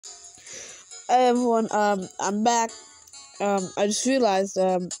Hey everyone, I'm back. I just realized,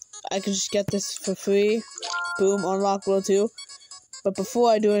 I can just get this for free. Boom, unlock World 2. But before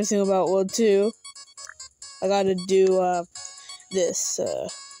I do anything about World 2, I gotta do, this,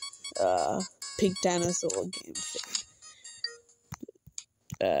 pink dinosaur game thing.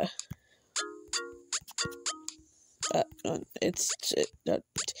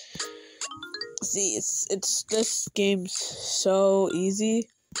 See, it's, this game's so easy.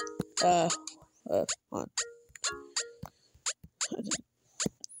 On.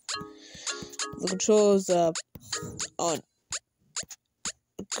 The controls, on.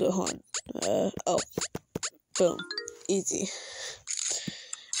 Go on. Oh. Boom. Easy.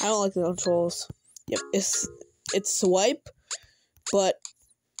 I don't like the controls. Yep, it's swipe, but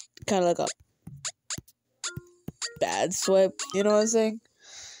kind of like a bad swipe, you know what I'm saying?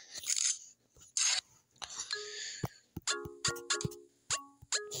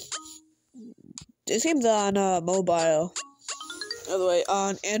 This game's on mobile, by the way,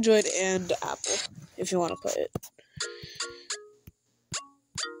 on Android and Apple, if you want to play it.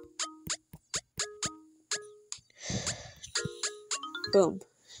 Boom.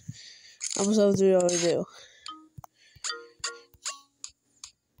 Almost level 3 already do.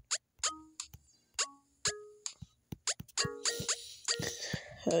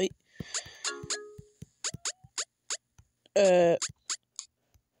 Right.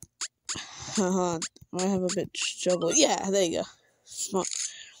 I have a bit struggle. Yeah, there you go. Smart.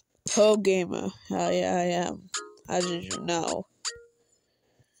 Pro gamer. Oh yeah, I am. How did you know?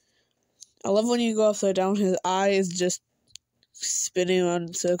 I love when you go upside down. His eye is just spinning around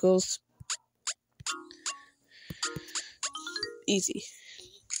in circles. Easy.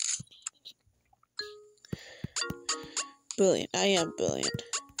 Brilliant. I am brilliant.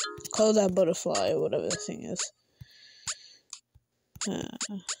 Call that butterfly or whatever the thing is.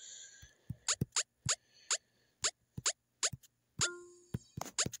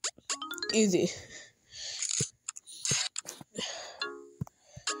 Easy.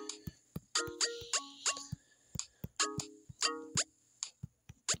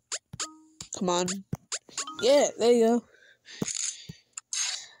 Come on. Yeah, there you go.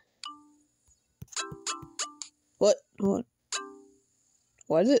 What?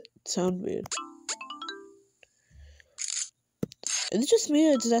 Why does it sound weird? Is it just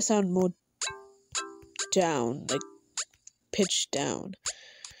me, or does that sound more down, like pitched down?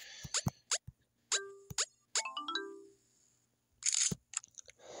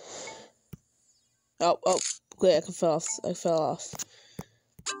 Oh, great, I fell off.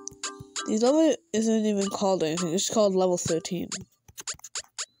 This level isn't even called anything, it's called level 13.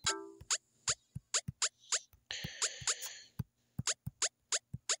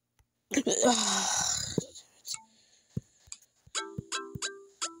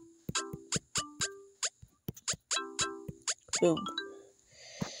 Boom.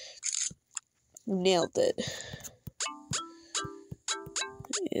 Nailed it.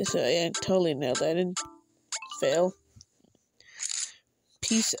 Yes, I totally nailed it. I didn't fail.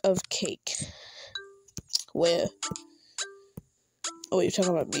 Piece of cake. Where? Oh, you're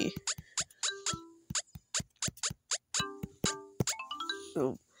talking about me.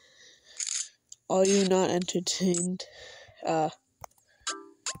 Oh. Are you not entertained?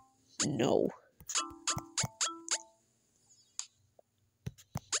 No.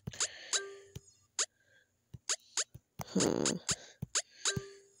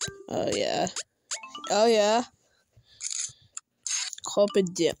 Oh yeah.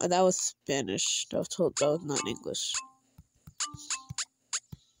 That was Spanish. That was not English.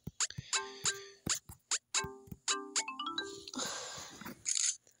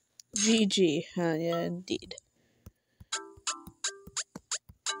 GG. Yeah, indeed.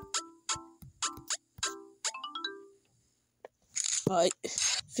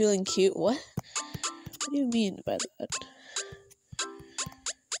 Feeling cute? What? What do you mean by that?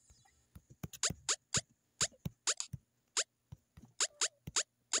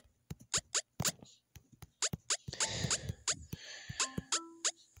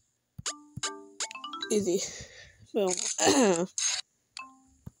 Easy. Boom.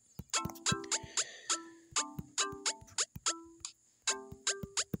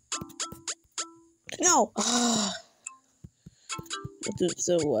 No! I did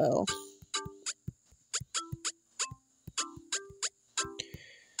so well.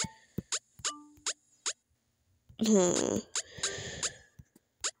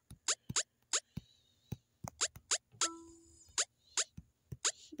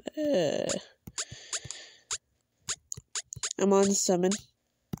 I'm on summon.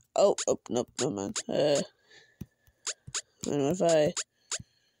 Oh, nope, never mind. I don't know if I...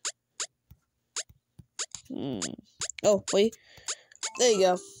 Oh, wait. There you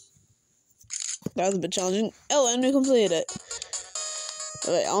go. That was a bit challenging. Oh, and we completed it.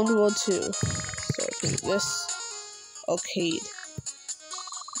 Alright, on to World 2. So, take this. Arcade.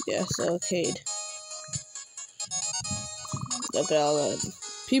 Yes, arcade. Look at all that.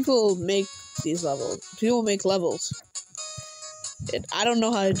 People make these levels. People make levels. I don't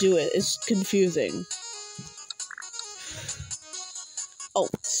know how to do it. It's confusing. Oh,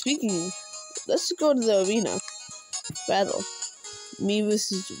 speaking, let's go to the arena. Battle. Me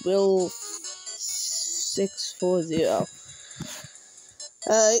versus Will 640.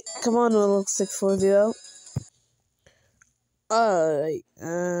 Alright, come on, Will 640. Alright,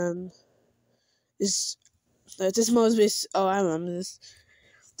 this mode is basically, oh, I remember this.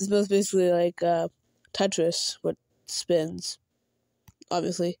 This mode is basically like, Tetris with spins.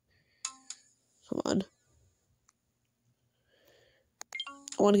 Obviously. Come on.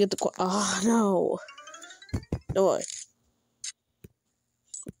 I want to get the, oh, no. Don't worry.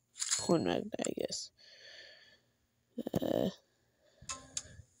 Corn magnet, I guess.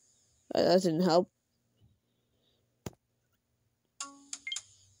 That didn't help.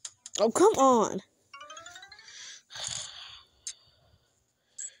 Oh, come on!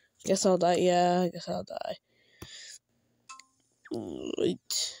 Guess I'll die. Yeah, I guess I'll die.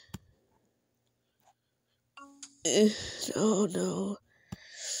 Wait. Oh, no.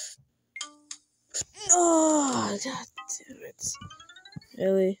 Oh, god damn it.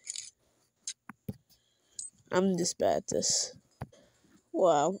 Really? I'm just bad at this.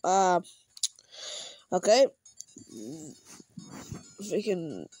 Wow. Okay.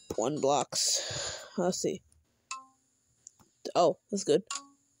 Freaking 1 blocks. Let's see. Oh, that's good.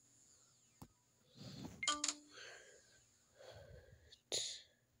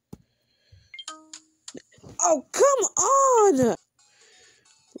 Oh, come on!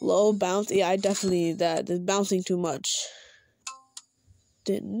 Low bounce. Yeah, I definitely need that. It's bouncing too much.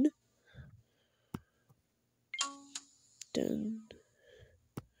 Dun.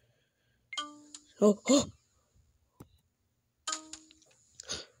 Oh, oh.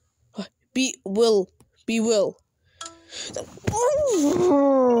 Be Will.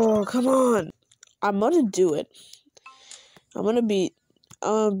 Oh, come on. I'm gonna do it. I'm gonna beat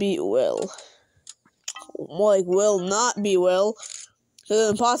Will. More like Will not be Will.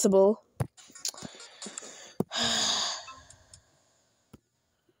 It's impossible.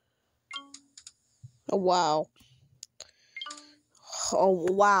 Oh, wow. Oh,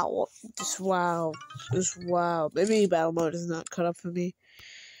 wow. Just wow. Maybe battle mode is not cut up for me.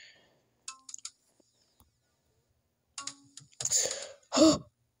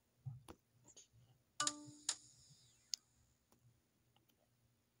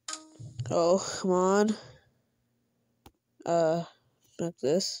 Oh, come on. Like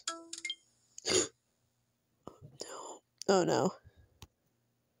this. No. Oh, no.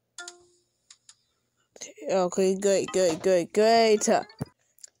 Okay, great.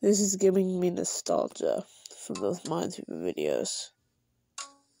 This is giving me nostalgia from those Minesweeper videos.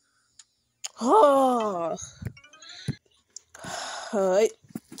 Oh! Alright,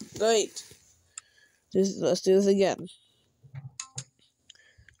 great. Let's do this again.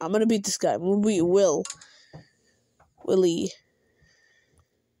 I'm gonna beat this guy. I'm gonna beat Willie.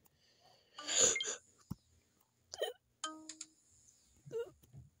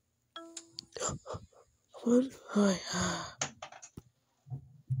 Come on. Alright.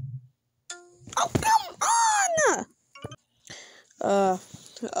 Oh, come on!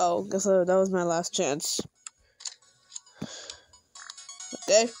 Guess that was my last chance.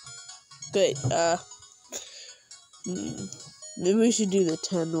 Okay. Great. Maybe we should do the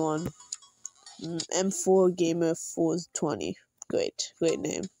 10 one. M4 Gamer 420. Great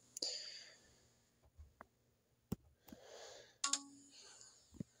name.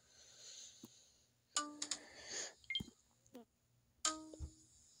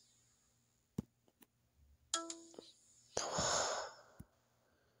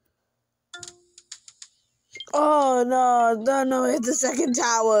 Oh, no, hit the second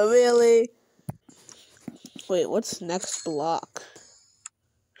tower, really? Wait, what's next block?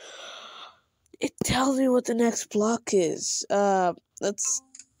 It tells me what the next block is. That's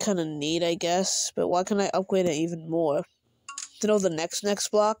kind of neat, I guess, but why can't I upgrade it even more? To know the next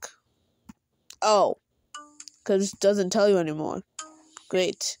block? Oh, because it doesn't tell you anymore.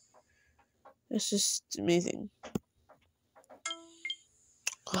 Great. It's just amazing.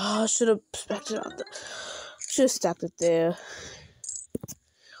 Oh, I should have stacked it there.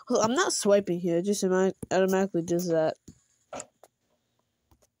 Well, I'm not swiping here, it just automatically does that.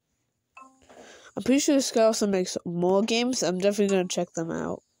 I'm pretty sure this guy also makes more games. I'm definitely gonna check them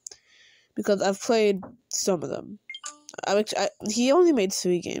out. because I've played some of them. He only made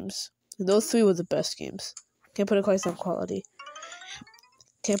 3 games. And those 3 were the best games. Can't put a price on quality.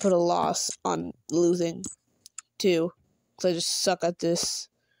 Can't put a loss on losing, too. So I just suck at this.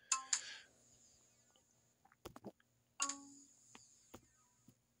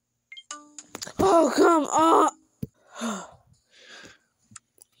 Oh, come on!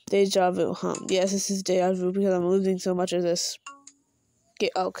 Deja vu, huh? Yes, this is deja vu because I'm losing so much of this.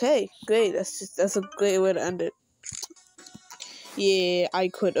 Okay, great. That's a great way to end it. Yeah, I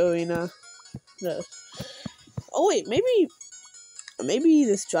quit arena. No. Oh wait, maybe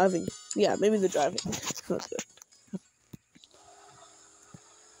this driving. Yeah, maybe the driving. That's good.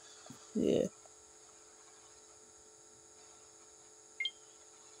 Yeah.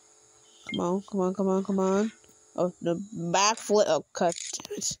 Come on. Oh, the backflip. Oh, cut.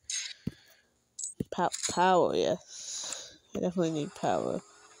 Damn it. Power, yes. I definitely need power.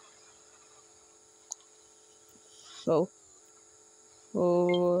 So.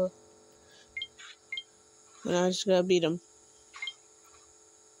 Oh. And I just gotta beat him.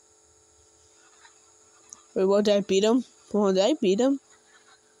 Wait, what, did I beat him? Oh, did I beat him?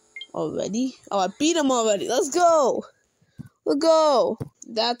 Already? Oh, I beat him already. Let's go! Let's go!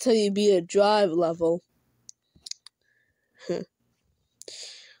 That's how you beat a drive level.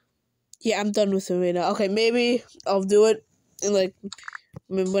 Yeah, I'm done with arena. Okay, maybe I'll do it in, like,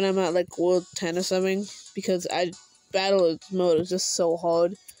 when I'm at, like, World 10 or something. Because battle mode is just so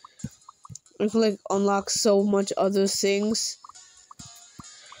hard. I can, like, unlock so much other things.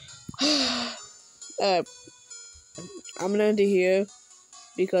 Alright. I'm gonna end it here.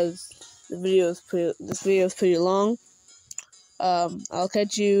 Because this video is pretty long. I'll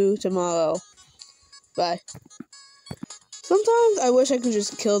catch you tomorrow. Bye. Sometimes I wish I could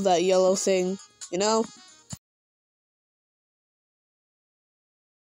just kill that yellow thing, you know?